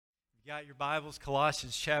Got your Bibles,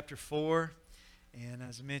 Colossians chapter 4. And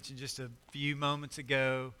as I mentioned just a few moments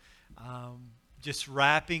ago, just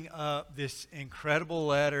wrapping up this incredible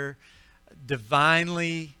letter,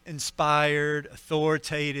 divinely inspired,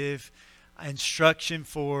 authoritative instruction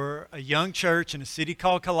for a young church in a city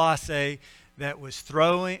called Colossae that was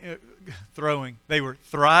they were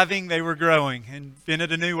thriving, they were growing.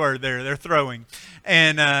 Invented a new word there. They're throwing.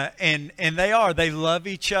 And they love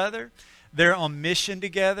each other. They're on mission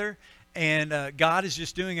together. And God is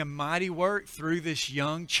just doing a mighty work through this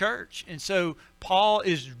young church. And so Paul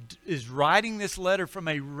is writing this letter from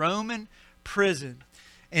a Roman prison.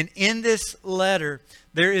 And in this letter,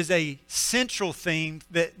 there is a central theme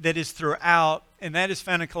that is throughout, and that is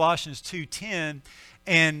found in Colossians 2:10.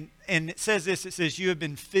 And it says this, it says, you have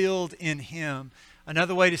been filled in Him.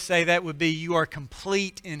 Another way to say that would be you are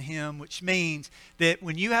complete in Him, which means that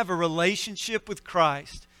when you have a relationship with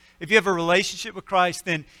Christ, if you have a relationship with Christ,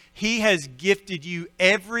 then He has gifted you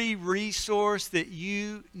every resource that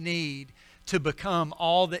you need to become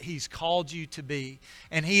all that He's called you to be.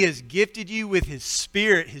 And He has gifted you with His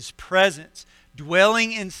Spirit, His presence,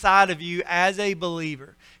 dwelling inside of you as a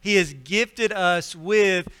believer. He has gifted us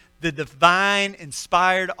with the divine,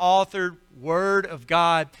 inspired, authored Word of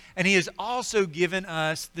God. And He has also given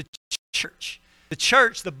us the church. The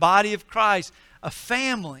church, the body of Christ, a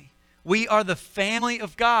family. We are the family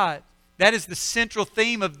of God. That is the central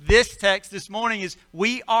theme of this text this morning, is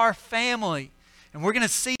we are family. And we're going to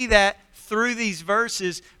see that through these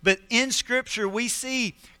verses. But in Scripture, we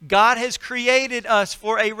see God has created us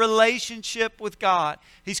for a relationship with God.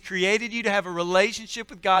 He's created you to have a relationship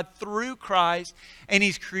with God through Christ. And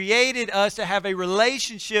He's created us to have a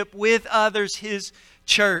relationship with others, His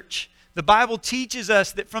church. The Bible teaches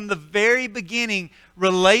us that from the very beginning,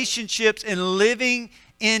 relationships and living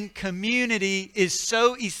in community is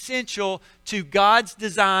so essential to God's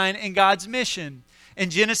design and God's mission.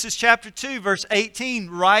 In Genesis chapter 2, verse 18,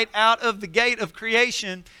 right out of the gate of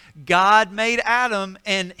creation, God made Adam,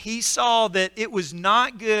 and He saw that it was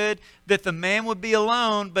not good that the man would be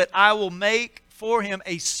alone, but I will make for him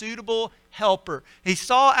a suitable helper. He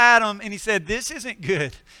saw Adam and He said, this isn't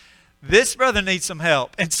good. This brother needs some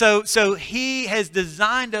help. And so He has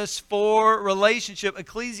designed us for relationship.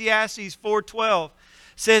 Ecclesiastes 4:12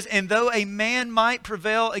 says, and though a man might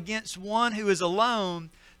prevail against one who is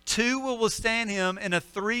alone, two will withstand him, and a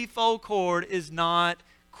threefold cord is not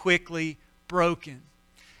quickly broken.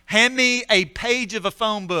 Hand me a page of a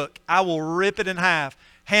phone book, I will rip it in half.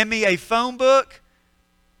 Hand me a phone book,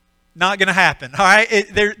 not going to happen. All right,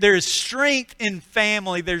 there is strength in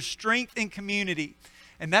family. There's strength in community.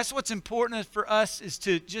 And that's what's important for us, is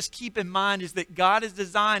to just keep in mind, is that God has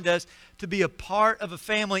designed us to be a part of a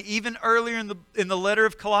family. Even earlier in the letter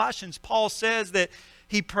of Colossians, Paul says that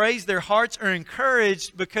he prays their hearts are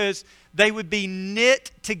encouraged because they would be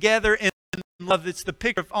knit together in love. It's the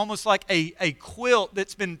picture of almost like a quilt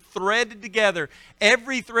that's been threaded together.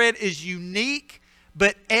 Every thread is unique,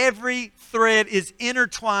 but every thread is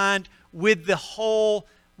intertwined with the whole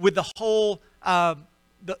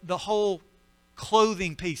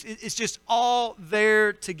clothing piece. It's just all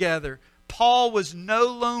there together. Paul was no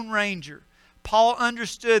lone ranger. Paul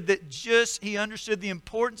understood he understood the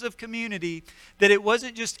importance of community, that it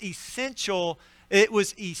wasn't just essential, it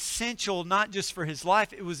was essential not just for his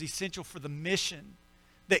life, it was essential for the mission.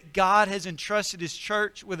 That God has entrusted His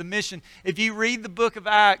church with a mission. If you read the book of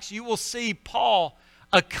Acts, you will see Paul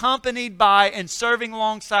accompanied by and serving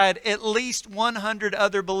alongside at least 100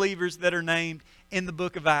 other believers that are named in the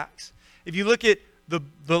book of Acts. If you look at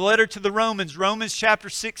the letter to the Romans, Romans chapter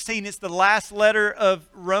 16, it's the last letter of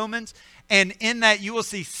Romans. And in that you will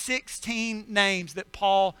see 16 names that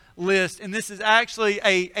Paul lists. And this is actually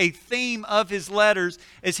a theme of his letters,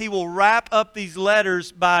 as he will wrap up these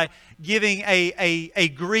letters by giving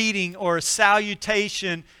a greeting or a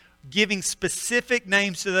salutation, giving specific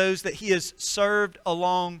names to those that he has served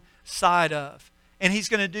alongside of. And he's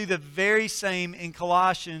going to do the very same in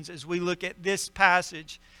Colossians as we look at this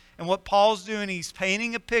passage. And what Paul's doing, he's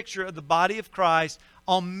painting a picture of the body of Christ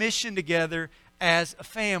on mission together as a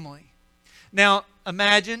family. Now,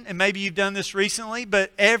 imagine, and maybe you've done this recently,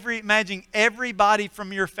 but imagine everybody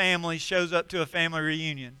from your family shows up to a family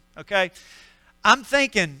reunion, okay? I'm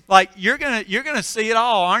thinking, like, you're gonna see it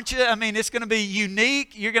all, aren't you? I mean, it's going to be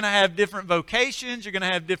unique. You're going to have different vocations. You're going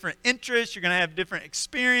to have different interests. You're going to have different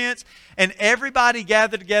experience. And everybody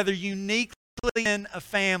gathered together uniquely in a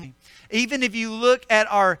family. Even if you look at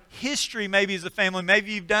our history maybe as a family,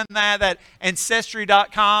 maybe you've done that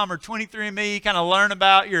Ancestry.com or 23andMe, kind of learn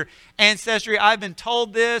about your ancestry. I've been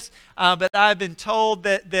told this, but I've been told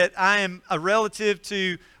that I am a relative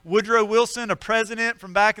to Woodrow Wilson, a president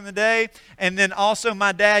from back in the day. And then also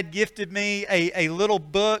my dad gifted me a little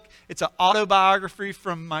book. It's an autobiography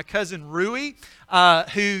from my cousin Rui,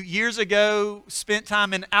 who years ago spent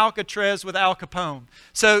time in Alcatraz with Al Capone.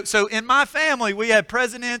 So in my family, we had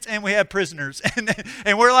presidents and we had prisoners.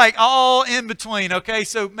 And we're like all in between, okay?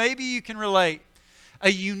 So maybe you can relate. A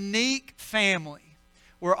unique family.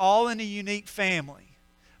 We're all in a unique family.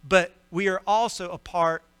 But we are also a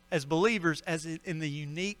part as believers as in the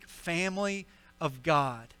unique family of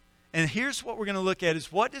God. And here's what we're going to look at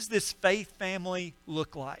is, what does this faith family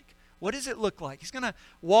look like? What does it look like? He's going to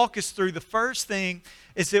walk us through. The first thing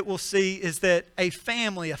is that we'll see is that a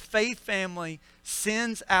family, a faith family,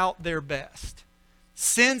 sends out their best.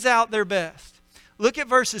 Sends out their best. Look at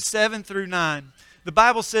verses 7 through 9. The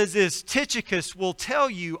Bible says this, Tychicus will tell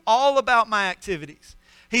you all about my activities.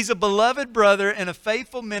 He's a beloved brother and a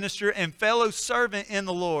faithful minister and fellow servant in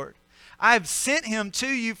the Lord. I have sent him to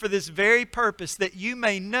you for this very purpose, that you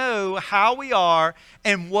may know how we are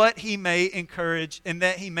and what he may encourage, and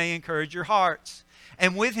that he may encourage your hearts.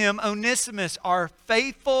 And with him, Onesimus, our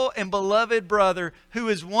faithful and beloved brother, who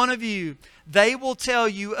is one of you. They will tell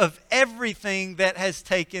you of everything that has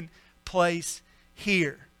taken place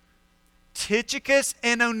here. Tychicus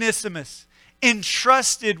and Onesimus,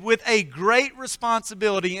 entrusted with a great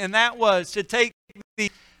responsibility, and that was to take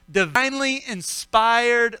the divinely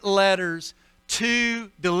inspired letters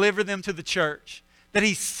to deliver them to the church. That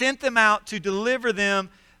he sent them out to deliver them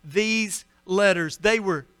these letters. They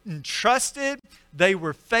were entrusted. They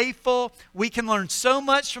were faithful. We can learn so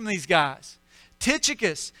much from these guys.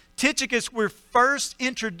 Tychicus, we're first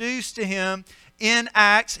introduced to him in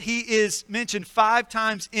Acts. He is mentioned 5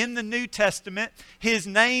 times in the New Testament. His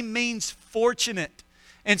name means fortunate.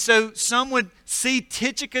 And so some would see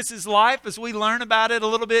Tychicus' life as we learn about it a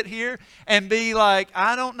little bit here and be like,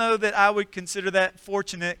 I don't know that I would consider that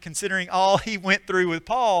fortunate considering all he went through with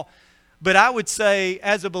Paul. But I would say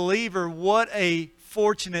as a believer, what a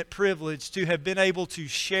fortunate privilege to have been able to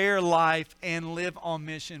share life and live on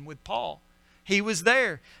mission with Paul. He was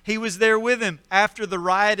there. He was there with him. After the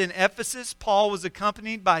riot in Ephesus, Paul was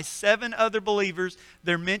accompanied by 7 other believers.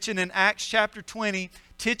 They're mentioned in Acts chapter 20.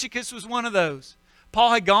 Tychicus was one of those.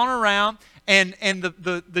 Paul had gone around, and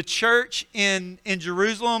the church in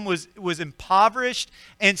Jerusalem was impoverished.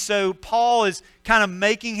 And so Paul is kind of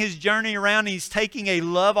making his journey around. He's taking a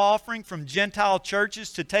love offering from Gentile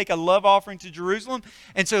churches to take a love offering to Jerusalem.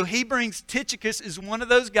 And so he brings Tychicus as one of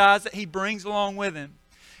those guys that he brings along with him.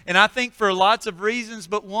 And I think for lots of reasons,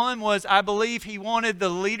 but one was I believe he wanted the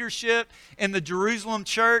leadership in the Jerusalem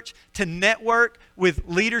church to network with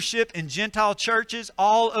leadership in Gentile churches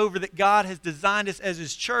all over, that God has designed us as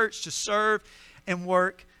his church to serve and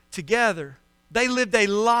work together. They lived a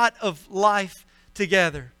lot of life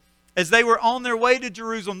together. As they were on their way to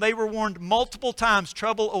Jerusalem, they were warned multiple times,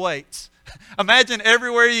 trouble awaits. Imagine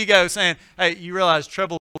everywhere you go saying, hey, you realize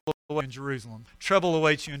trouble in Jerusalem. Trouble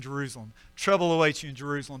awaits you in Jerusalem. Trouble awaits you in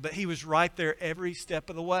Jerusalem. But he was right there every step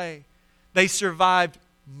of the way. They survived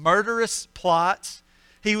murderous plots.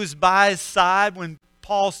 He was by his side when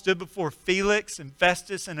Paul stood before Felix and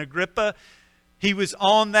Festus and Agrippa. He was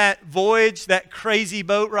on that voyage, that crazy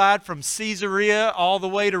boat ride from Caesarea all the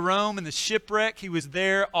way to Rome and the shipwreck. He was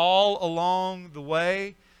there all along the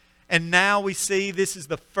way. And now we see this is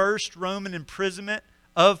the first Roman imprisonment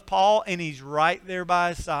of Paul, and he's right there by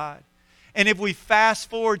his side. And if we fast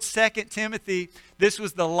forward 2 Timothy, this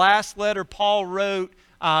was the last letter Paul wrote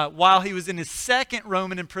while he was in his second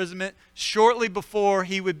Roman imprisonment, shortly before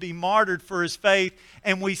he would be martyred for his faith.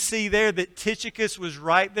 And we see there that Tychicus was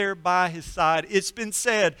right there by his side. It's been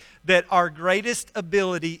said that our greatest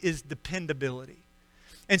ability is dependability.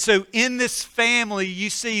 And so in this family, you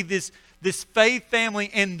see this faith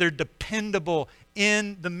family, and they're dependable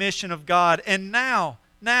in the mission of God. And now,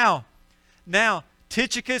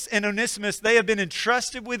 Tychicus and Onesimus, they have been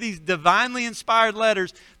entrusted with these divinely inspired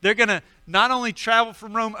letters. They're going to not only travel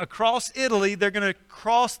from Rome across Italy, they're going to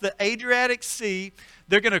cross the Adriatic Sea.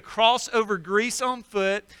 They're going to cross over Greece on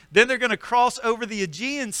foot. Then they're going to cross over the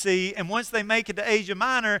Aegean Sea. And once they make it to Asia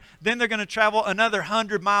Minor, then they're going to travel another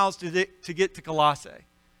 100 miles to get to Colossae.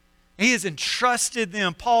 He has entrusted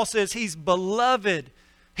them. Paul says he's beloved.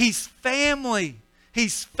 He's family.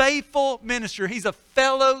 He's faithful minister. He's a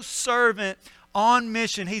fellow servant on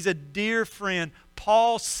mission. He's a dear friend.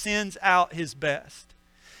 Paul sends out his best.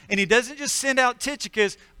 And he doesn't just send out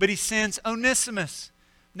Tychicus, but he sends Onesimus.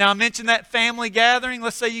 Now, I mentioned that family gathering.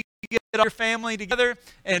 Let's say you get all your family together,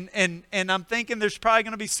 and I'm thinking there's probably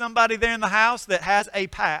going to be somebody there in the house that has a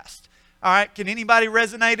past. All right, can anybody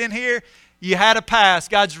resonate in here? You had a past.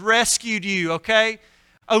 God's rescued you, okay?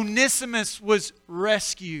 Onesimus was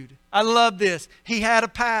rescued. I love this. He had a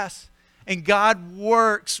past. And God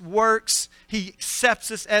works. He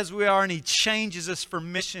accepts us as we are, and He changes us for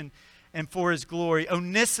mission and for His glory.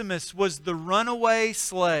 Onesimus was the runaway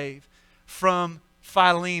slave from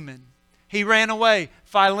Philemon. He ran away.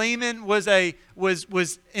 Philemon was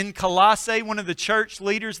in Colossae, one of the church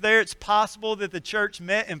leaders there. It's possible that the church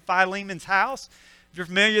met in Philemon's house. If you're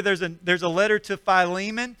familiar, there's a letter to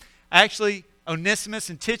Philemon. Actually, Onesimus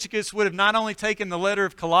and Tychicus would have not only taken the letter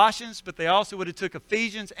of Colossians, but they also would have took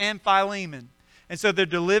Ephesians and Philemon. And so they're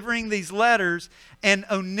delivering these letters, and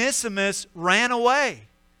Onesimus ran away.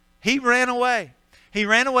 He ran away. He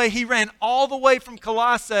ran all the way from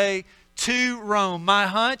Colossae to Rome. My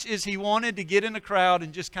hunch is he wanted to get in a crowd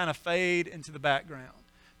and just kind of fade into the background.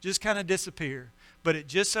 Just kind of disappear. But it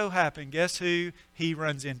just so happened, guess who he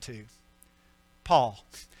runs into? Paul.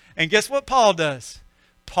 And guess what Paul does?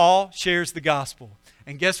 Paul shares the gospel.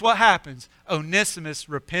 And guess what happens? Onesimus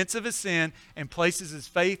repents of his sin and places his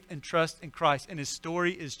faith and trust in Christ. And his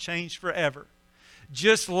story is changed forever.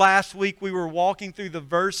 Just last week we were walking through the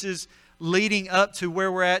verses leading up to where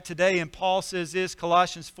we're at today. And Paul says this,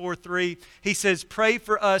 Colossians 4:3. He says, pray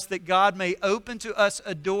for us that God may open to us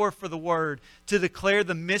a door for the word to declare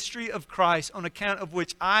the mystery of Christ, on account of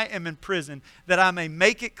which I am in prison, that I may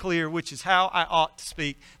make it clear which is how I ought to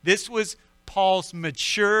speak. This was Paul's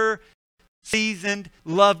mature, seasoned,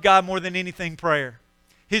 love God more than anything prayer.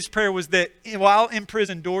 His prayer was that while in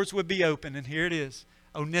prison, doors would be open. And here it is.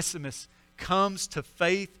 Onesimus comes to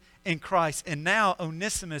faith in Christ. And now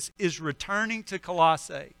Onesimus is returning to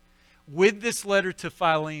Colossae with this letter to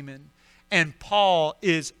Philemon. And Paul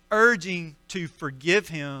is urging to forgive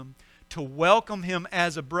him, to welcome him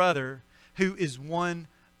as a brother who is one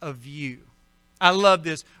of you. I love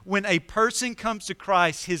this. When a person comes to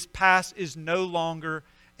Christ, his past is no longer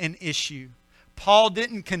an issue. Paul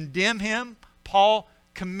didn't condemn him. Paul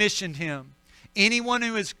commissioned him. Anyone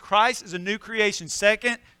who is Christ is a new creation. 2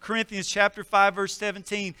 Corinthians chapter 5, verse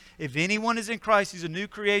 17. If anyone is in Christ, he's a new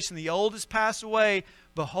creation. The old has passed away.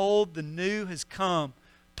 Behold, the new has come.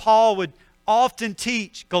 Paul would often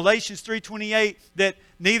teach, Galatians 3:28, that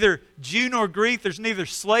neither Jew nor Greek, there's neither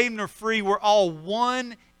slave nor free. We're all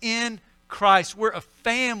one in Christ. We're a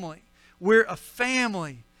family. We're a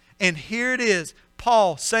family. And here it is,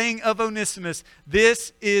 Paul saying of Onesimus,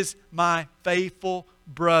 this is my faithful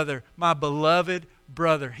brother, my beloved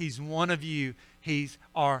brother. He's one of you. He's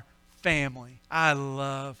our family. I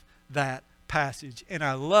love that passage. And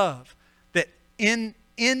I love that in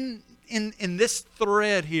this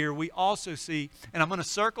thread here, we also see, and I'm going to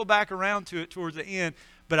circle back around to it towards the end,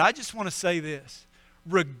 but I just want to say this.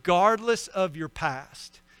 Regardless of your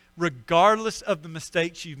past, regardless of the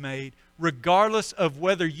mistakes you've made, regardless of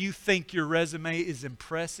whether you think your resume is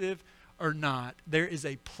impressive or not, there is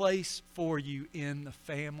a place for you in the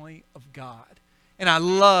family of God. And I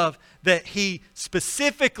love that he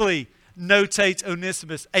specifically notates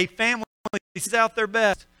Onesimus, a family is out their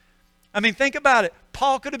best. I mean, think about it.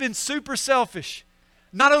 Paul could have been super selfish.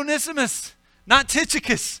 Not Onesimus, not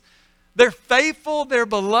Tychicus. They're faithful, they're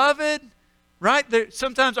beloved. Right?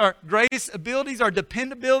 Sometimes our greatest abilities are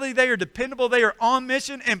dependability. They are dependable. They are on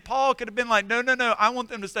mission. And Paul could have been like, no. I want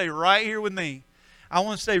them to stay right here with me. I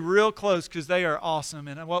want to stay real close because they are awesome.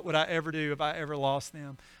 And what would I ever do if I ever lost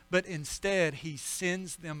them? But instead, he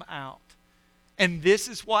sends them out. And this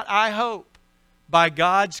is what I hope, by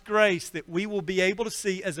God's grace, that we will be able to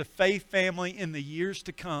see as a faith family in the years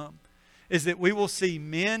to come, is that we will see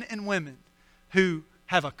men and women who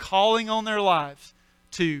have a calling on their lives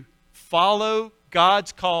to follow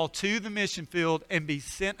God's call to the mission field and be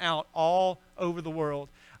sent out all over the world.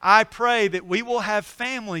 I pray that we will have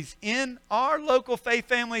families in our local faith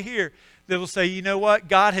family here that will say, you know what?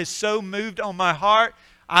 God has so moved on my heart.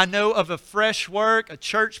 I know of a fresh work, a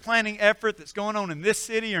church planting effort that's going on in this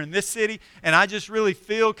city or in this city, and I just really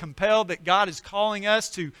feel compelled that God is calling us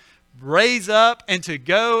to raise up and to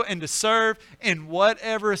go and to serve in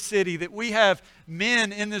whatever city, that we have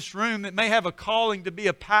men in this room that may have a calling to be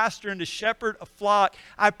a pastor and to shepherd a flock.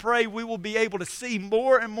 I pray we will be able to see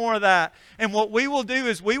more and more of that. And what we will do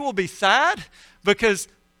is we will be sad because,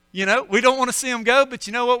 we don't want to see them go, but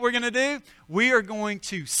you know what we're going to do? We are going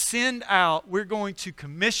to send out, we're going to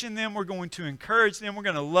commission them, we're going to encourage them, we're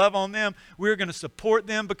going to love on them, we're going to support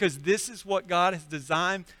them, because this is what God has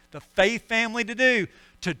designed the faith family to do,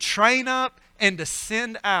 to train up and to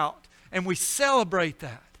send out. And we celebrate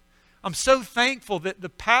that. I'm so thankful that the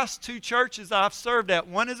past two churches I've served at,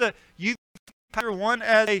 one as a youth pastor, one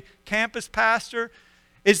as a campus pastor,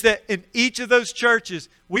 is that in each of those churches,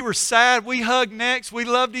 we were sad, we hugged necks, we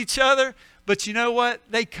loved each other, but you know what?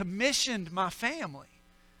 They commissioned my family.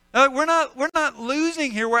 We're not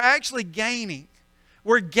losing here. We're actually gaining.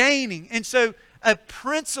 We're gaining. And so a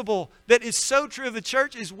principle that is so true of the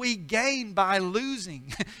church is we gain by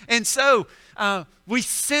losing. And so we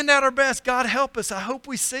send out our best. God, help us. I hope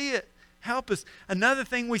we see it. Help us. Another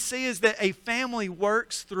thing we see is that a family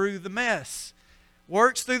works through the mess.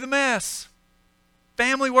 Works through the mess.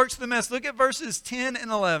 Family works through the mess. Look at verses 10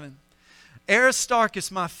 and 11.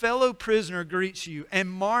 Aristarchus, my fellow prisoner, greets you, and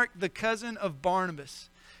Mark, the cousin of Barnabas,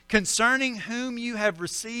 concerning whom you have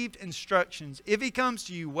received instructions. If he comes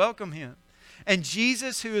to you, welcome him. And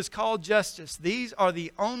Jesus, who is called Justus, these are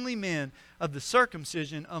the only men of the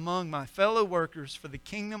circumcision among my fellow workers for the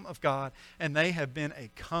kingdom of God, and they have been a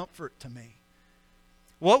comfort to me.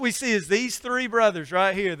 What we see is these three brothers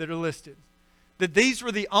right here that are listed, that these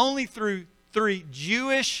were the only three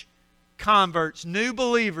Jewish converts, new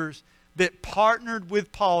believers, that partnered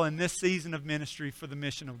with Paul in this season of ministry for the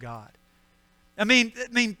mission of God. I mean,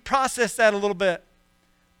 process that a little bit.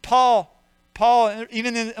 Paul,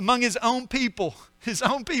 even among his own people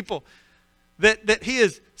that he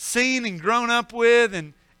has seen and grown up with,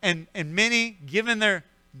 and many given their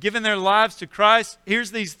lives to Christ.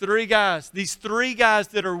 Here's these three guys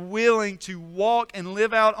that are willing to walk and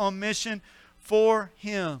live out on mission for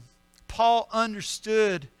him. Paul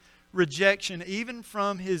understood rejection even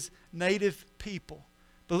from his native people.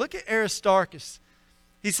 But look at Aristarchus.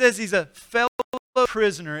 He says he's a fellow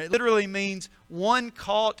prisoner. It literally means one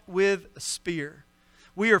caught with a spear.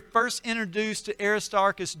 We are first introduced to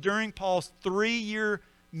Aristarchus during Paul's 3-year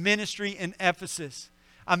ministry in Ephesus.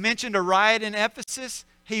 I mentioned a riot in Ephesus.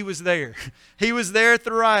 He was there. He was there at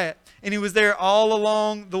the riot. And he was there all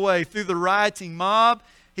along the way through the rioting mob.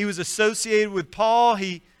 He was associated with Paul.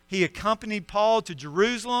 He accompanied Paul to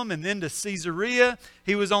Jerusalem and then to Caesarea.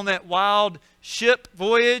 He was on that wild ship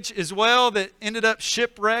voyage as well that ended up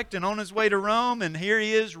shipwrecked and on his way to Rome. And here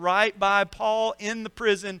he is right by Paul in the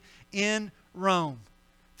prison in Rome.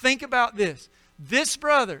 Think about this. This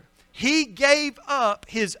brother, he gave up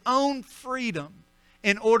his own freedom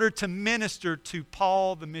in order to minister to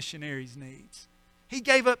Paul the missionary's needs. He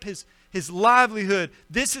gave up his livelihood.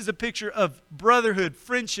 This is a picture of brotherhood,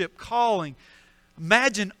 friendship, calling.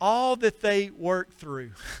 Imagine all that they worked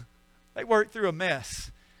through. They worked through a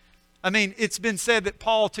mess. I mean, it's been said that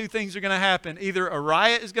Paul, 2 things are going to happen. Either a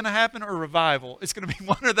riot is going to happen or revival. It's going to be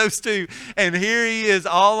one of those two. And here he is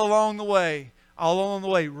all along the way,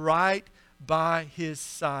 right by his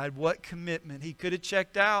side. What commitment. He could have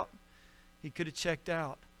checked out.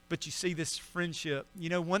 But you see this friendship. You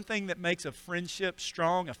know, one thing that makes a friendship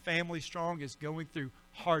strong, a family strong, is going through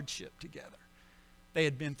hardship together. They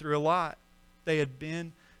had been through a lot. They had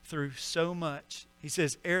been through so much. He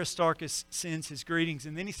says, Aristarchus sends his greetings.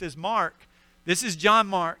 And then he says, Mark. This is John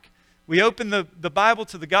Mark. We open the Bible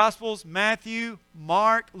to the Gospels, Matthew,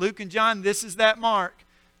 Mark, Luke, and John. This is that Mark,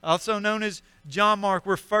 also known as John Mark.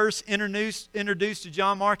 We're first introduced to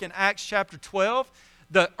John Mark in Acts chapter 12.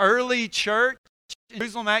 The early church in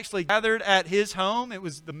Jerusalem actually gathered at his home. It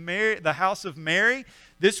was the house of Mary.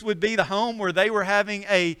 This would be the home where they were having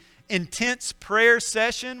a intense prayer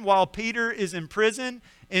session while Peter is in prison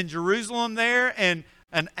in Jerusalem there, and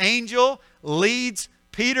an angel leads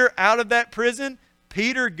Peter out of that prison.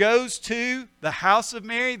 Peter goes to the house of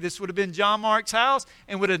Mary. This would have been John Mark's house,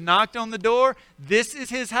 and would have knocked on the door. This is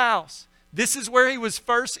his house. This is where he was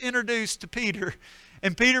first introduced to Peter.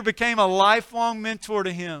 And Peter became a lifelong mentor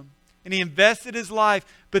to him. And he invested his life.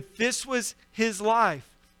 But this was his life.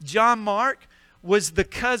 John Mark was the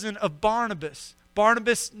cousin of Barnabas.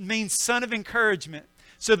 Barnabas means son of encouragement.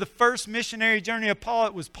 So the first missionary journey of Paul,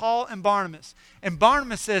 it was Paul and Barnabas. And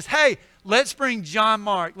Barnabas says, hey, let's bring John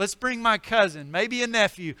Mark. Let's bring my cousin, maybe a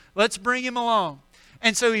nephew. Let's bring him along.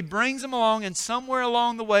 And so he brings him along, and somewhere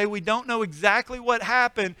along the way, we don't know exactly what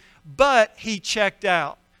happened, but he checked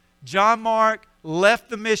out. John Mark left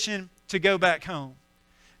the mission to go back home.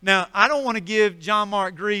 Now, I don't want to give John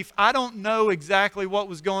Mark grief. I don't know exactly what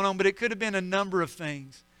was going on, but it could have been a number of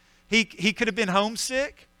things. He could have been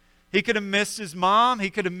homesick. He could have missed his mom. He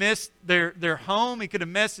could have missed their home. He could have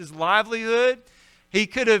missed his livelihood. He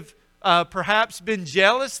could have perhaps been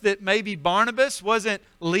jealous that maybe Barnabas wasn't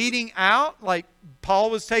leading out, like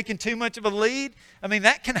Paul was taking too much of a lead. I mean,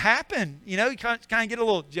 that can happen. You know, you kind of get a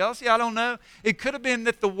little jealousy. I don't know. It could have been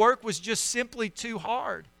that the work was just simply too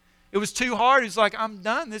hard. It was too hard. He's like, I'm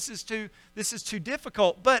done. This is too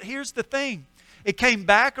difficult. But here's the thing. It came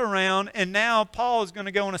back around, and now Paul is going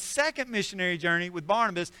to go on a second missionary journey with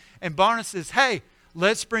Barnabas. And Barnabas says, hey,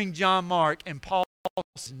 let's bring John Mark. And Paul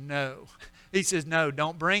says, no. He says, no,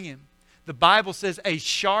 don't bring him. The Bible says a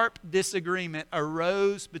sharp disagreement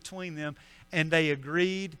arose between them, and they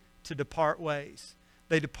agreed to depart ways.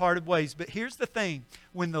 they departed ways. But here's the thing.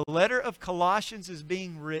 When the letter of Colossians is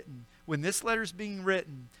being written, when this letter is being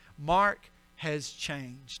written, Mark has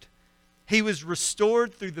changed. He was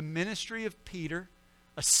restored through the ministry of Peter,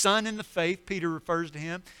 a son in the faith, Peter refers to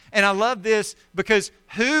him. And I love this because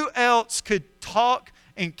who else could talk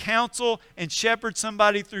and counsel and shepherd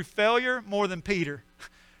somebody through failure more than Peter?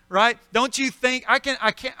 Right? Don't you think, I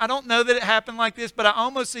don't know that it happened like this, but I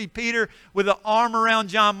almost see Peter with an arm around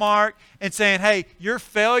John Mark and saying, hey, your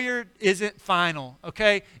failure isn't final,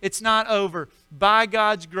 okay? It's not over. By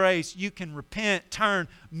God's grace, you can repent, turn,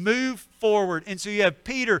 move forward. And so you have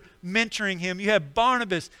Peter mentoring him. You have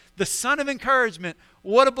Barnabas, the son of encouragement.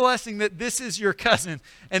 What a blessing that this is your cousin.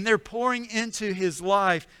 And they're pouring into his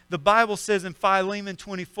life. The Bible says in Philemon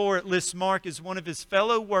 24, it lists Mark as one of his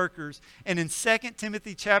fellow workers. And in 2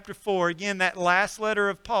 Timothy chapter 4, again, that last letter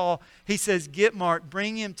of Paul, he says, get Mark,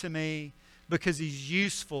 bring him to me because he's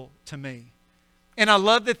useful to me. And I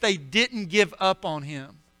love that they didn't give up on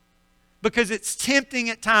him. Because it's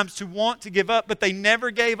tempting at times to want to give up, but they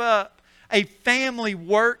never gave up. A family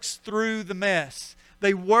works through the mess.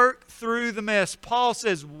 They work through the mess. Paul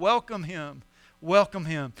says, welcome him. Welcome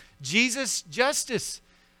him. Jesus Justus.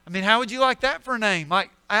 I mean, how would you like that for a name?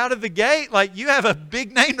 Like, out of the gate, like, you have a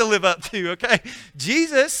big name to live up to, okay?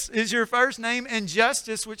 Jesus is your first name, and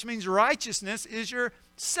Justus, which means righteousness, is your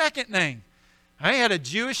second name. He had a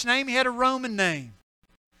Jewish name. He had a Roman name.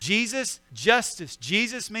 Jesus Justus.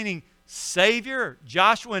 Jesus meaning Savior,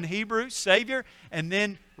 Joshua in Hebrew, Savior, and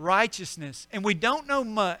then righteousness. And we don't know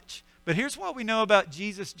much. But here's what we know about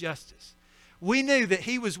Jesus Justus. We knew that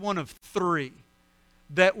he was one of three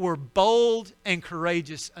that were bold and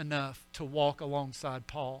courageous enough to walk alongside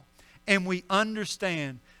Paul. And we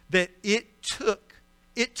understand that it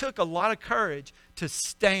took a lot of courage to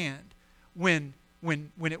stand when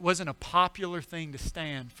it wasn't a popular thing to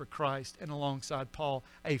stand for Christ and alongside Paul.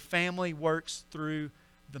 A family works through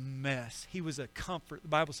the mess. He was a comfort. The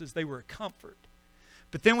Bible says they were a comfort.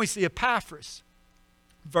 But then we see Epaphras.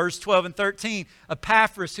 Verse 12 and 13,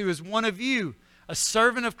 Epaphras, who is one of you, a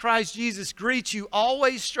servant of Christ Jesus, greets you,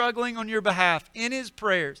 always struggling on your behalf in his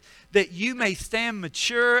prayers, that you may stand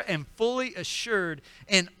mature and fully assured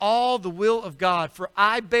in all the will of God. For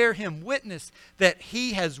I bear him witness that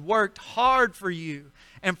he has worked hard for you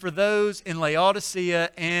and for those in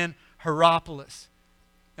Laodicea and Hierapolis.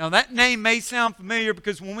 Now that name may sound familiar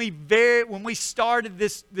because when we started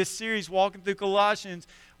this series, Walking Through Colossians,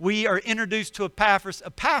 we are introduced to Epaphras.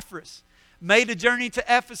 Epaphras made a journey to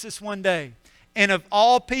Ephesus one day. And of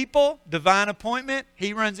all people, divine appointment,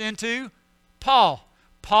 he runs into Paul.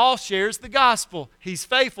 Paul shares the gospel. He's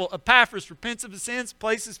faithful. Epaphras repents of his sins,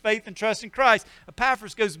 places faith and trust in Christ.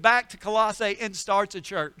 Epaphras goes back to Colossae and starts a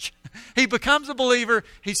church. He becomes a believer.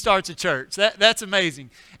 He starts a church. That's amazing.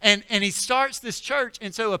 And he starts this church.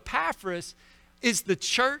 And so Epaphras is the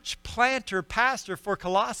church planter pastor for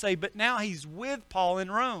Colossae, but now he's with Paul in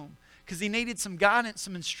Rome because he needed some guidance,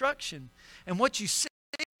 some instruction. And what you see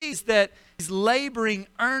is that he's laboring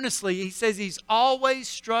earnestly. He says he's always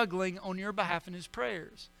struggling on your behalf in his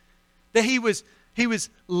prayers. That he was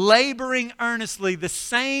laboring earnestly. The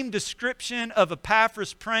same description of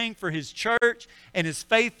Epaphras praying for his church and his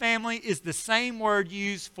faith family is the same word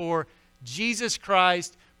used for Jesus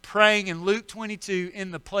Christ praying in Luke 22 in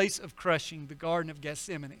the place of crushing, the Garden of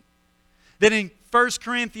Gethsemane. Then in 1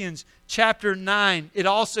 Corinthians chapter 9, it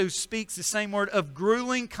also speaks the same word of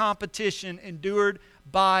grueling competition endured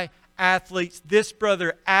by athletes. This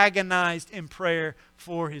brother agonized in prayer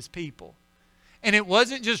for his people. And it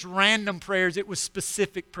wasn't just random prayers, it was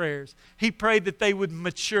specific prayers. He prayed that they would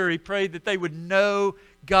mature. He prayed that they would know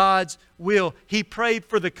God's will. He prayed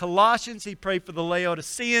for the Colossians. He prayed for the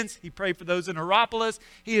Laodiceans. He prayed for those in Hierapolis.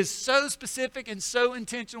 He is so specific and so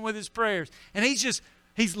intentional with his prayers. And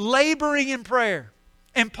he's laboring in prayer.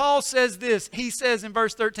 And Paul says this. He says in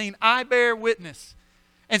verse 13, I bear witness.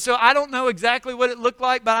 And so I don't know exactly what it looked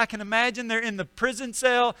like, but I can imagine they're in the prison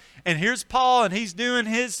cell, and here's Paul, and he's doing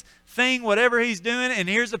his thing, whatever he's doing, and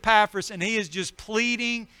here's Epaphras, and he is just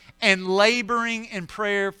pleading and laboring in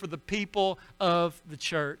prayer for the people of the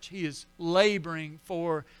church. He is laboring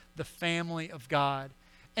for the family of God.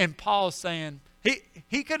 And Paul's saying,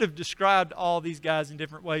 he could have described all these guys in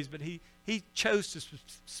different ways, but he chose to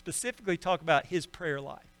specifically talk about his prayer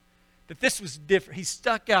life. That this was different. He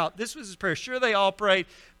stuck out. This was his prayer. Sure, they all prayed,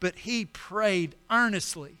 but he prayed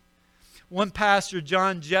earnestly. One pastor,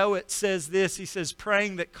 John Jowett, says this. He says,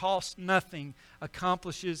 praying that costs nothing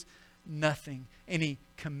accomplishes nothing. And he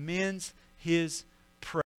commends his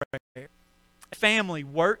prayer. A family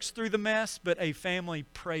works through the mess, but a family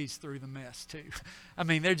prays through the mess too. I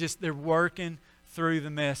mean, they're working through the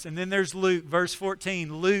mess. And then there's Luke, verse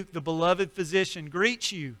 14. Luke, the beloved physician,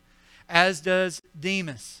 greets you, as does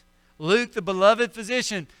Demas. Luke, the beloved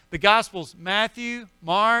physician. The Gospels, Matthew,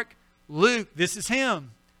 Mark, Luke. This is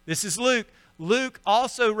him. This is Luke. Luke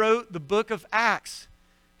also wrote the book of Acts.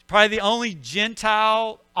 He's probably the only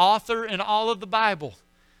Gentile author in all of the Bible.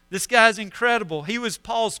 This guy's incredible. He was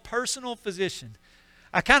Paul's personal physician.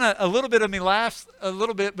 A little bit of me laughs a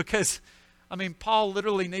little bit because, Paul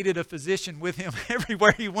literally needed a physician with him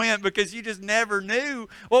everywhere he went because you just never knew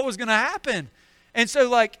what was going to happen. And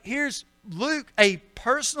so, here's Luke, a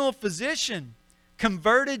personal physician,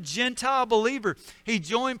 converted Gentile believer. He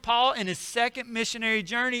joined Paul in his second missionary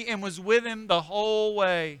journey and was with him the whole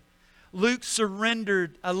way. Luke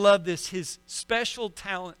surrendered, I love this, his special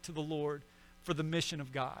talent to the Lord for the mission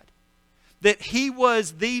of God. That he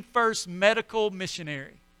was the first medical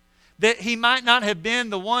missionary. That he might not have been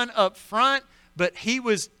the one up front, but he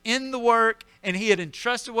was in the work and he had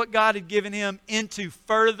entrusted what God had given him into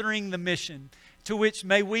furthering the mission. To which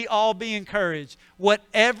may we all be encouraged.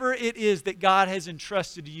 Whatever it is that God has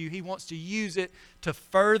entrusted to you, He wants to use it to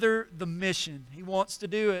further the mission. He wants to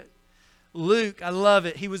do it. Luke, I love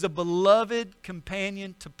it. He was a beloved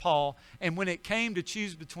companion to Paul. And when it came to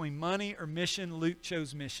choose between money or mission, Luke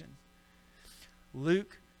chose mission.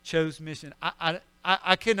 Luke chose mission.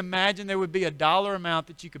 I can imagine there would be a dollar amount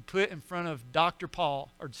that you could put in front of Dr.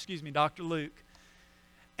 Luke,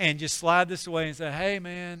 and just slide this away and say, hey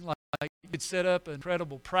man, you could set up an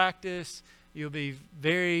incredible practice. You'll be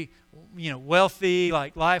very, wealthy.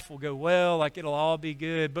 Life will go well. It'll all be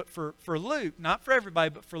good. But for Luke, not for everybody,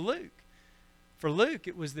 but for Luke,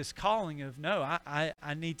 it was this calling of, no,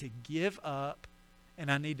 I need to give up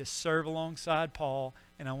and I need to serve alongside Paul.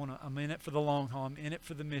 And I'm in it for the long haul. I'm in it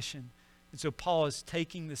for the mission. And so Paul is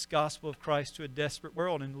taking this gospel of Christ to a desperate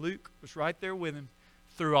world. And Luke was right there with him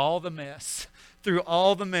through all the mess. Through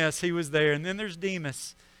all the mess, he was there. And then there's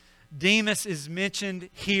Demas. Demas is mentioned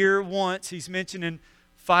here once. He's mentioned in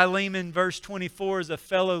Philemon, verse 24, as a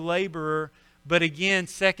fellow laborer. But again,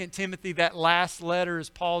 2 Timothy, that last letter, is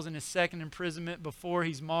Paul's in his second imprisonment before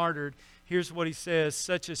he's martyred. Here's what he says.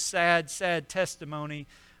 Such a sad, sad testimony.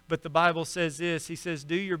 But the Bible says this. He says,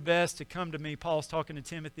 do your best to come to me. Paul's talking to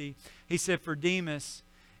Timothy. He said, for Demas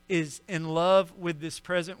is in love with this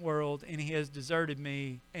present world, and he has deserted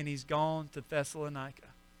me, and he's gone to Thessalonica.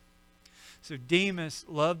 So Demas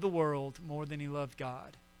loved the world more than he loved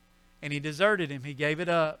God. And he deserted him. He gave it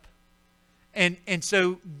up. And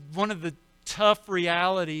so one of the tough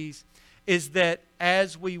realities is that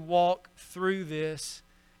as we walk through this,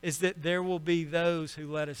 is that there will be those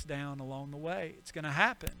who let us down along the way. It's going to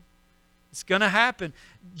happen. It's going to happen.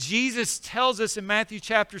 Jesus tells us in Matthew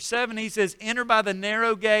chapter 7, He says, enter by the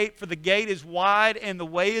narrow gate, for the gate is wide and the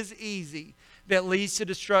way is easy that leads to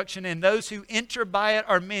destruction, and those who enter by it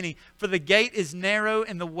are many. For the gate is narrow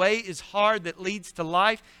and the way is hard that leads to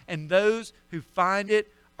life, and those who find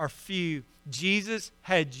it are few. Jesus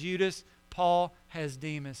had Judas, Paul has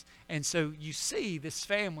Demas. And so you see this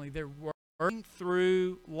family, they're working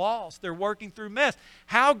through loss. They're working through mess.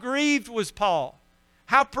 How grieved was Paul?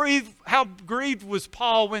 How grieved was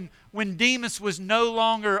Paul when Demas was no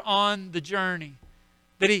longer on the journey?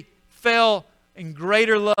 That he fell in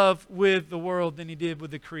greater love with the world than he did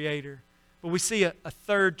with the Creator. But we see a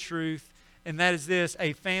third truth, and that is this: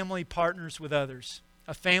 a family partners with others.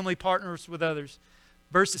 A family partners with others.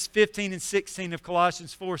 Verses 15 and 16 of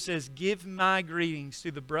Colossians 4 says, give my greetings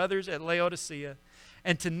to the brothers at Laodicea,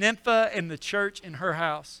 and to Nympha and the church in her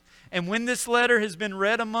house. And when this letter has been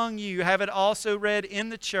read among you, have it also read in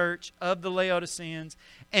the church of the Laodiceans,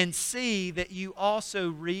 and see that you also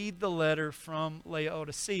read the letter from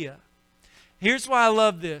Laodicea. Here's why I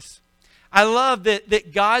love this. I love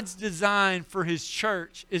that God's design for His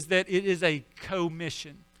church is that it is a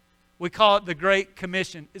co-mission. We call it the Great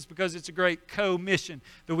Commission. It's because it's a great co-mission.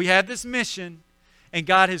 That we have this mission, and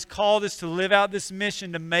God has called us to live out this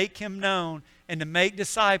mission to make Him known and to make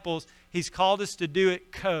disciples. He's called us to do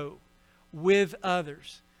it with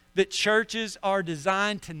others. That churches are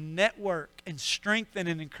designed to network and strengthen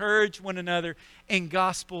and encourage one another in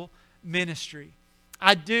gospel ministry.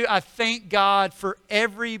 I thank God for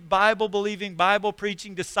every Bible-believing,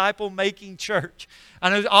 Bible-preaching, disciple-making church. I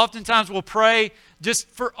know oftentimes we'll pray just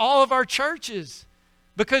for all of our churches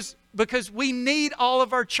because we need all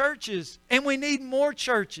of our churches, and we need more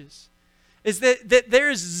churches. Is that there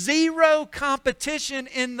is zero competition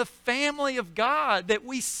in the family of God, that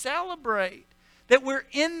we celebrate, that we're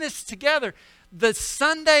in this together. The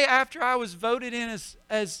Sunday after I was voted in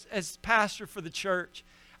as pastor for the church,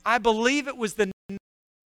 I believe it was the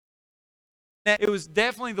It was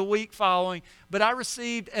definitely the week following, but I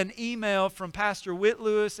received an email from Pastor Whit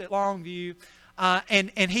Lewis at Longview,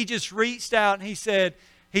 and he just reached out and he said,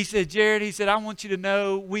 Jared, he said, I want you to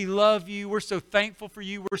know we love you. We're so thankful for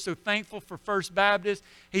you. We're so thankful for First Baptist.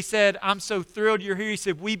 He said, I'm so thrilled you're here. He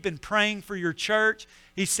said, we've been praying for your church.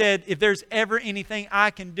 He said, if there's ever anything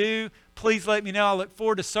I can do, please let me know. I look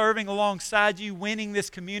forward to serving alongside you, winning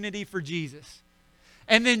this community for Jesus.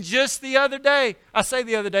 And then just the other day, I say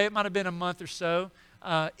the other day, it might have been a month or so,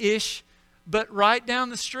 ish, but right down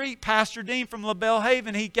the street, Pastor Dean from LaBelle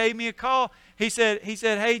Haven, he gave me a call. He said,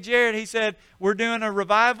 hey, Jared, he said, we're doing a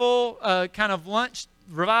revival, kind of lunch,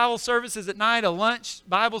 revival services at night, a lunch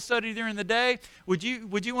Bible study during the day. Would you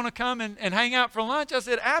want to come and hang out for lunch? I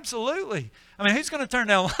said, absolutely. I mean, who's going to turn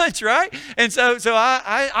down lunch, right? And so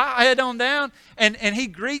I head on down, and he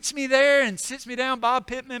greets me there and sits me down. Bob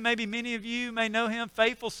Pittman, maybe many of you may know him,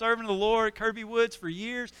 faithful servant of the Lord at Kirby Woods for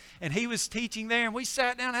years, and he was teaching there, and we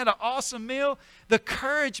sat down, had an awesome meal. The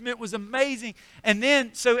encouragement was amazing. And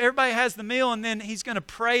then, so everybody has the meal, and then he's going to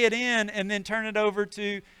pray it in and then turn it over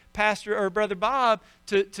to Pastor or Brother Bob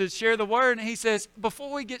to share the word. And he says,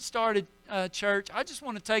 before we get started, church, I just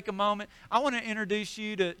want to take a moment. I want to introduce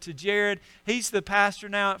you to Jared. He's the pastor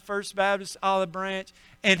now at First Baptist Olive Branch.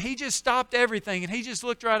 And he just stopped everything. And he just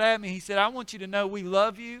looked right at me. He said, I want you to know we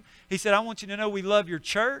love you. He said, I want you to know we love your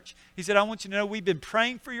church. He said, I want you to know we've been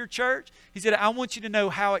praying for your church. He said, I want you to know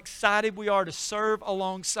how excited we are to serve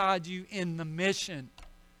alongside you in the mission.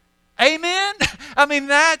 Amen? I mean,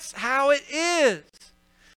 that's how it is.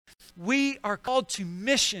 We are called to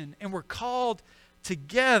mission, and we're called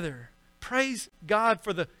together. Praise God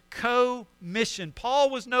for the co-mission. Paul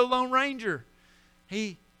was no lone ranger.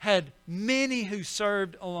 He had many who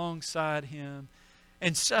served alongside him.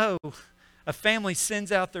 And so, a family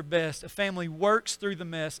sends out their best. A family works through the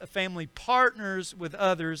mess. A family partners with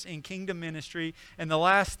others in kingdom ministry. And the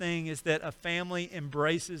last thing is that a family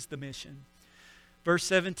embraces the mission. Verse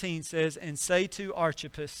 17 says, and say to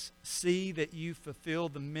Archippus, see that you fulfill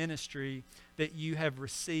the ministry that you have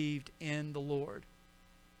received in the Lord.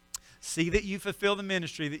 See that you fulfill the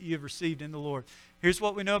ministry that you have received in the Lord. Here's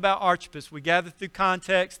what we know about Archippus. We gather through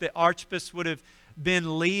context that Archippus would have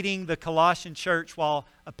been leading the Colossian church while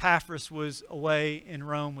Epaphras was away in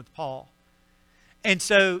Rome with Paul. And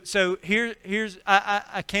so here's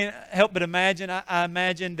I can't help but imagine. I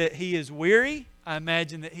imagine that he is weary. I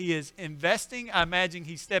imagine that he is investing. I imagine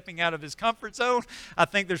he's stepping out of his comfort zone. I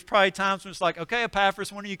think there's probably times when it's like, okay,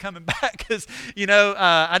 Epaphras, when are you coming back? Because,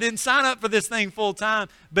 I didn't sign up for this thing full time.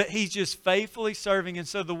 But he's just faithfully serving. And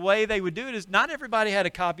so the way they would do it is not everybody had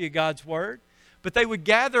a copy of God's Word, but they would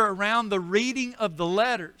gather around the reading of the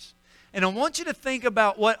letters. And I want you to think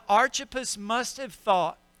about what Archippus must have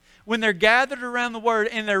thought when they're gathered around the Word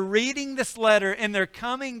and they're reading this letter and they're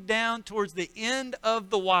coming down towards the end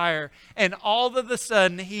of the wire, and all of a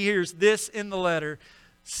sudden he hears this in the letter,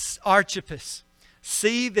 Archippus,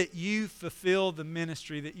 see that you fulfill the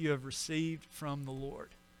ministry that you have received from the Lord.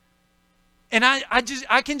 And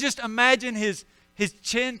I can just imagine his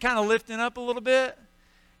chin kind of lifting up a little bit.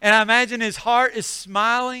 And I imagine his heart is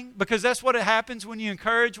smiling, because that's what happens when you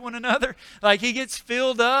encourage one another. Like, he gets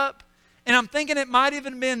filled up. And I'm thinking it might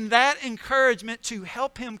even been that encouragement to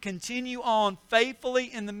help him continue on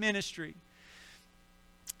faithfully in the ministry.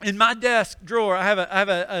 In my desk drawer, I have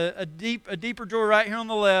a deeper drawer right here on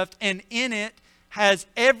the left, and in it has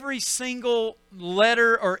every single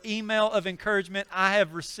letter or email of encouragement I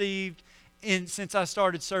have received since I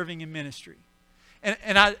started serving in ministry.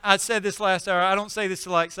 And I said this last hour. I don't say this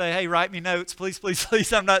to say, hey, write me notes, please, please,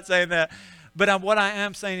 please. I'm not saying that. But what I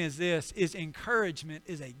am saying is this, is encouragement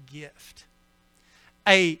is a gift.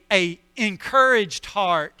 A encouraged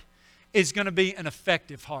heart is going to be an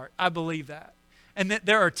effective heart. I believe that. And that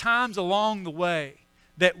there are times along the way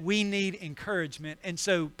that we need encouragement. And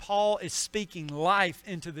so Paul is speaking life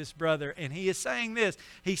into this brother. And he is saying this.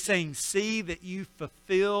 He's saying, see that you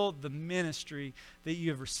fulfill the ministry that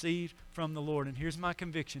you have received from the Lord. And here's my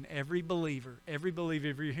conviction. Every believer, if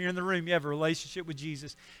you're here in the room, you have a relationship with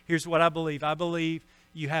Jesus. Here's what I believe. I believe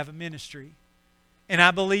you have a ministry. And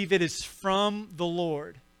I believe it is from the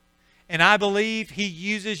Lord. And I believe He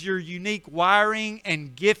uses your unique wiring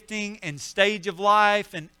and gifting and stage of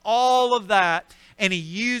life and all of that, and He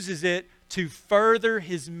uses it to further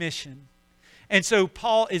His mission. And so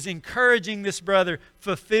Paul is encouraging this brother,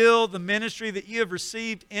 fulfill the ministry that you have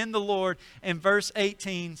received in the Lord. And verse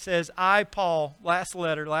 18 says, I, Paul, last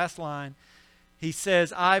line, he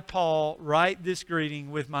says, I, Paul, write this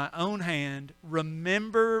greeting with my own hand.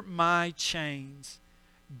 Remember my chains.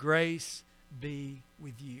 Grace be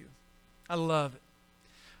with you. I love it.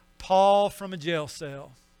 Paul from a jail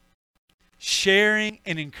cell sharing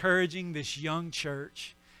and encouraging this young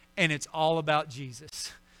church, and it's all about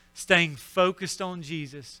Jesus. Staying focused on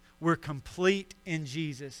Jesus. We're complete in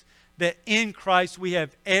Jesus. That in Christ we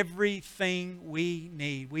have everything we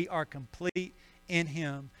need. We are complete in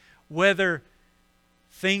Him. Whether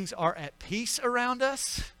things are at peace around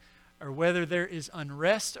us, or whether there is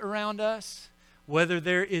unrest around us, whether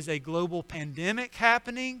there is a global pandemic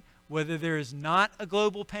happening, whether there is not a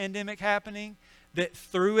global pandemic happening, that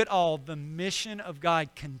through it all, the mission of God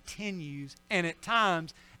continues and at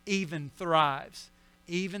times even thrives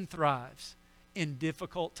in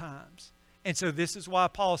difficult times. And so this is why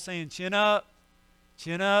Paul's saying, chin up,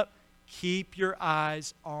 keep your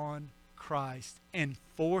eyes on Christ and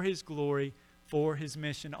for His glory, for His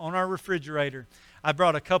mission. On our refrigerator, I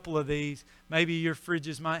brought a couple of these. Maybe your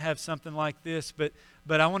fridges might have something like this, but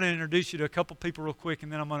I want to introduce you to a couple people real quick,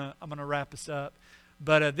 and then I'm gonna wrap us up.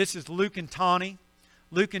 But this is Luke and Tawny.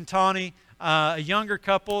 Luke and Tawny, a younger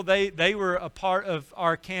couple. They were a part of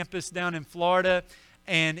our campus down in Florida,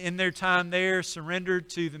 and in their time there, surrendered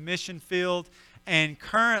to the mission field. And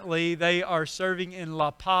currently, they are serving in La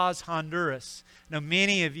Paz, Honduras. Now,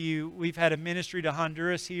 many of you, we've had a ministry to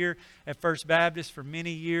Honduras here at First Baptist for many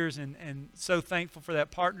years, and so thankful for that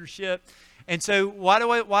partnership. And so, why do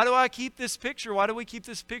I keep this picture? Why do we keep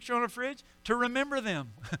this picture on a fridge? To remember them.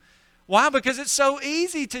 Why? Because it's so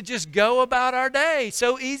easy to just go about our day.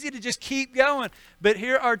 So easy to just keep going. But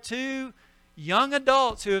here are two young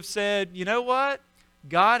adults who have said, you know what?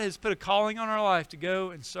 God has put a calling on our life to go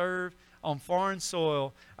and serve on foreign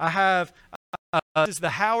soil. I have, this is the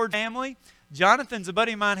Howard family. Jonathan's a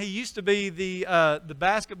buddy of mine. He used to be the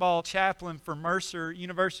basketball chaplain for Mercer,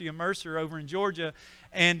 University of Mercer over in Georgia.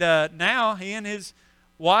 And now he and his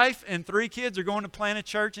wife and 3 kids are going to plant a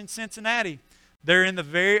church in Cincinnati. They're in the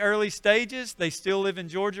very early stages. They still live in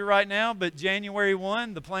Georgia right now, but January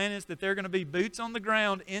 1, the plan is that they're going to be boots on the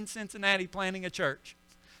ground in Cincinnati planting a church.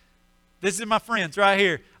 This is my friends right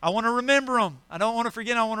here. I want to remember them. I don't want to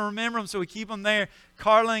forget. I want to remember them, so we keep them there.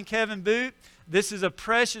 Carla and Kevin Boot. This is a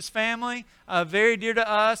precious family, very dear to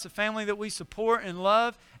us, a family that we support and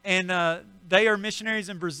love. And they are missionaries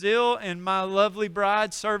in Brazil, and my lovely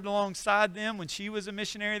bride served alongside them when she was a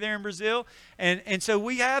missionary there in Brazil. And so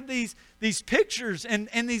we have these pictures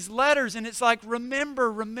and these letters, and it's like,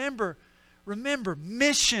 remember,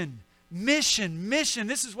 mission. This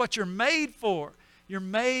is what you're made for. You're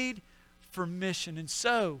made for mission. And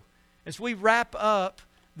so, as we wrap up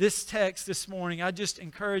this text this morning, I just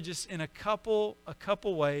encourage us in a couple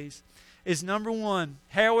ways. Is number one,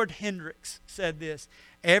 Howard Hendricks said this: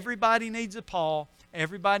 everybody needs a Paul,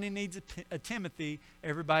 everybody needs a Timothy,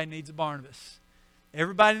 everybody needs a Barnabas.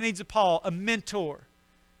 Everybody needs a Paul, a mentor,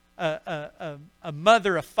 a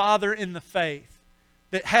mother, a father in the faith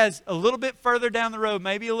that has a little bit further down the road,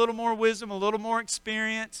 maybe a little more wisdom, a little more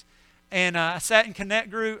experience. And I sat in Connect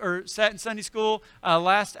Group, or sat in Sunday school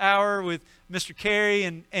last hour with Mr. Carey,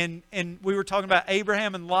 and we were talking about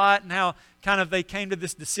Abraham and Lot and how kind of they came to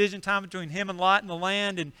this decision time between him and Lot and the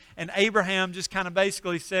land. And Abraham just kind of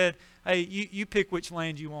basically said, hey, you pick which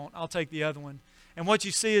land you want. I'll take the other one. And what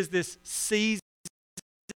you see is this seasoned,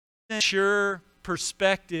 sure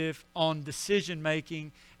perspective on decision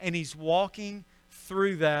making, and he's walking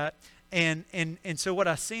through that. And so what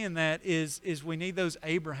I see in that is we need those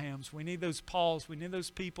Abrahams, we need those Pauls, we need those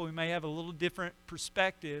people who may have a little different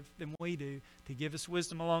perspective than we do to give us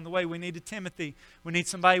wisdom along the way. We need a Timothy. We need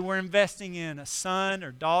somebody we're investing in, a son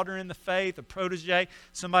or daughter in the faith, a protege,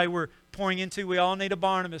 somebody we're pouring into. We all need a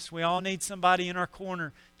Barnabas. We all need somebody in our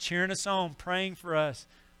corner cheering us on, praying for us,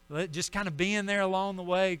 just kind of being there along the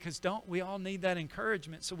way, because we all need that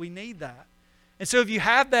encouragement, so we need that. And so if you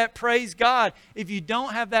have that, praise God. If you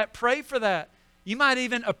don't have that, pray for that. You might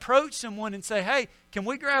even approach someone and say, hey, can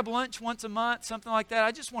we grab lunch once a month, something like that?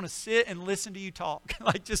 I just want to sit and listen to you talk.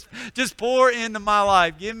 Like just pour into my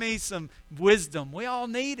life. Give me some wisdom. We all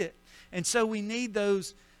need it. And so we need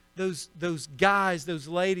those guys, those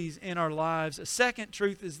ladies in our lives. A second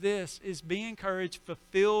truth is this, is be encouraged,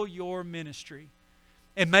 fulfill your ministry.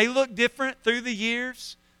 It may look different through the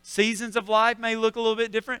years. Seasons of life may look a little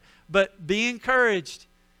bit different, but be encouraged.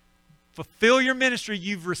 Fulfill your ministry.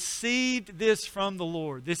 You've received this from the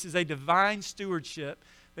Lord. This is a divine stewardship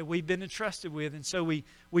that we've been entrusted with. And so we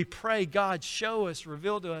pray, God, show us,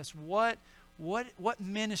 reveal to us what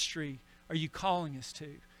ministry are you calling us to,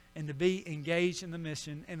 and to be engaged in the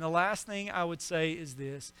mission. And the last thing I would say is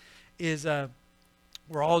this, is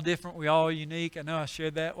we're all different. We're all unique. I know I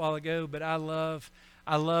shared that a while ago, but I love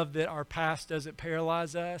that our past doesn't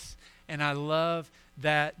paralyze us. And I love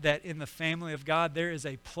that in the family of God, there is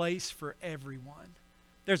a place for everyone.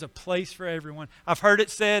 There's a place for everyone. I've heard it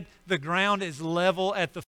said the ground is level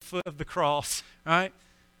at the foot of the cross, right?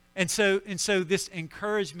 And so this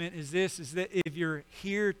encouragement is that if you're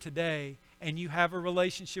here today and you have a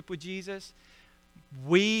relationship with Jesus,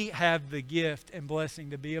 we have the gift and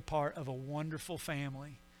blessing to be a part of a wonderful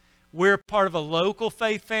family. We're part of a local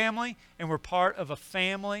faith family, and we're part of a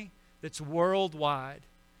family that's worldwide.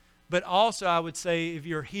 But also, I would say, if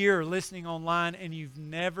you're here or listening online and you've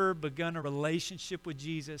never begun a relationship with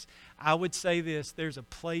Jesus, I would say this: there's a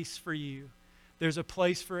place for you. There's a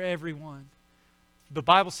place for everyone. The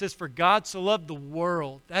Bible says, for God so loved the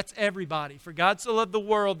world. That's everybody. For God so loved the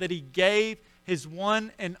world that He gave His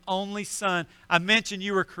one and only Son. I mentioned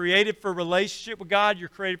you were created for a relationship with God. You're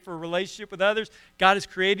created for a relationship with others. God has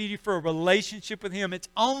created you for a relationship with Him. It's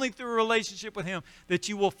only through a relationship with Him that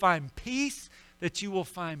you will find peace, that you will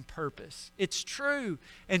find purpose. It's true.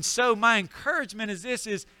 And so my encouragement is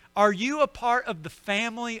this: are you a part of the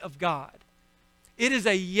family of God? It is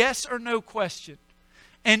a yes or no question.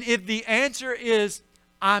 And if the answer is,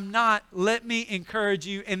 I'm not, let me encourage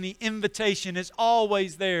you, and the invitation is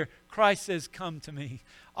always there. Christ says, come to me.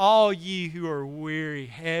 All ye who are weary,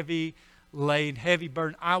 heavy laden, heavy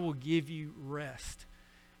burden, I will give you rest.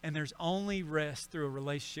 And there's only rest through a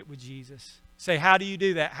relationship with Jesus. Say, how do you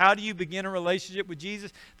do that? How do you begin a relationship with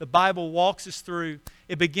Jesus? The Bible walks us through.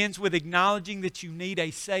 It begins with acknowledging that you need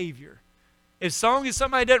a Savior. As long as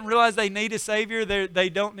somebody doesn't realize they need a Savior, they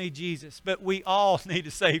don't need Jesus. But we all need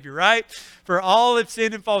a Savior, right? For all have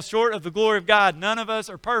sinned and fall short of the glory of God. None of us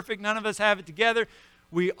are perfect. None of us have it together.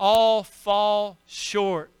 We all fall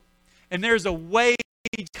short. And there's a wage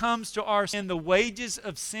comes to our sin. The wages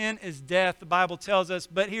of sin is death, the Bible tells us.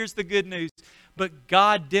 But here's the good news. But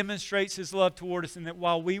God demonstrates His love toward us in that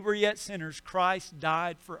while we were yet sinners, Christ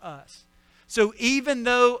died for us. So even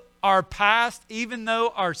though our past, even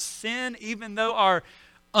though our sin, even though our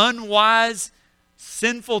unwise,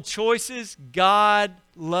 sinful choices, God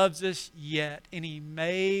loves us yet. And He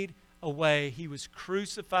made a way. He was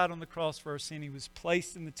crucified on the cross for our sin. He was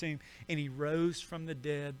placed in the tomb. And He rose from the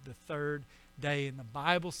dead the third day. And the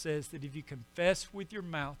Bible says that if you confess with your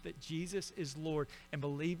mouth that Jesus is Lord and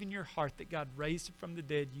believe in your heart that God raised Him from the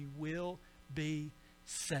dead, you will be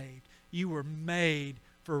saved. You were made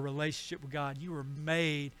for a relationship with God. You were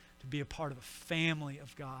made to be a part of the family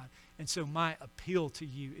of God. And so my appeal to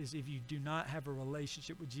you is, if you do not have a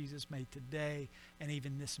relationship with Jesus, may today and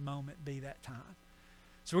even this moment be that time.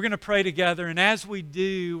 So we're going to pray together, and as we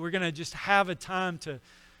do, we're going to just have a time to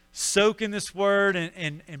soak in this Word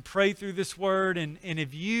and pray through this Word. And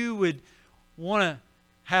if you would want to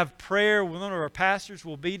have prayer, one of our pastors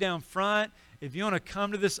will be down front. If you want to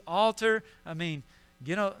come to this altar,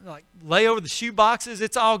 lay over the shoe boxes.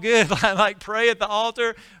 It's all good. like pray at the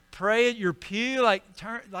altar, pray at your pew.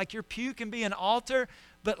 Like your pew can be an altar,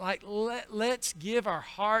 but let's give our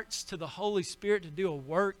hearts to the Holy Spirit to do a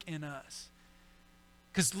work in us.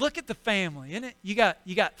 Because look at the family, isn't it? You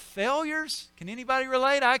got failures. Can anybody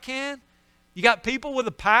relate? I can. You got people with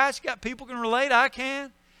a past. You got people who can relate. I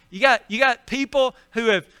can. You got people who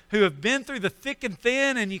have been through the thick and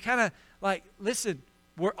thin, and you kind of listen.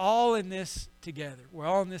 We're all in this together. We're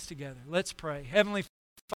all in this together. Let's pray. Heavenly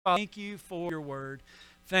Father, thank you for your word.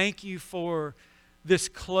 Thank you for this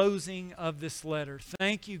closing of this letter.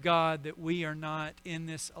 Thank you, God, that we are not in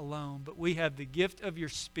this alone, but we have the gift of your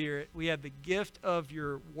Spirit. We have the gift of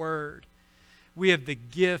your word. We have the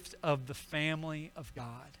gift of the family of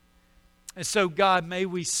God. And so, God, may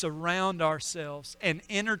we surround ourselves and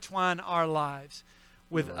intertwine our lives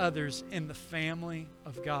with others in the family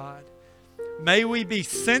of God. May we be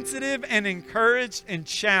sensitive and encouraged and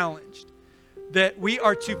challenged that we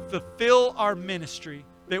are to fulfill our ministry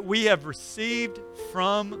that we have received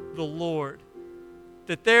from the Lord.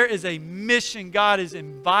 That there is a mission God has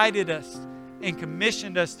invited us and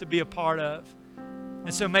commissioned us to be a part of.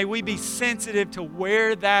 And so may we be sensitive to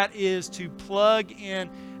where that is to plug in,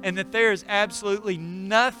 and that there is absolutely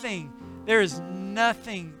nothing,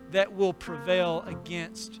 that will prevail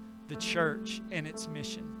against the church and its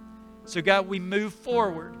mission. So God, we move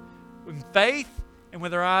forward with faith and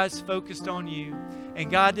with our eyes focused on you. And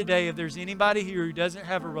God, today, if there's anybody here who doesn't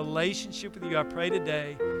have a relationship with you, I pray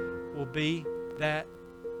today will be that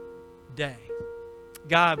day.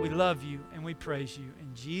 God, we love you and we praise you.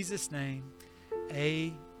 In Jesus' name,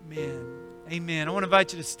 amen. Amen. I want to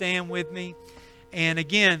invite you to stand with me. And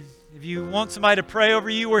again, if you want somebody to pray over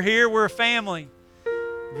you, we're here. We're a family.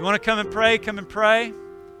 If you want to come and pray, come and pray.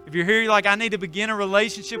 If you're here, you're like, I need to begin a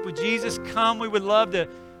relationship with Jesus, come. We would love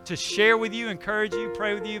to share with you, encourage you,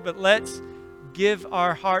 pray with you. But let's give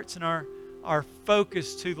our hearts and our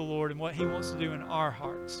focus to the Lord and what He wants to do in our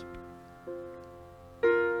hearts.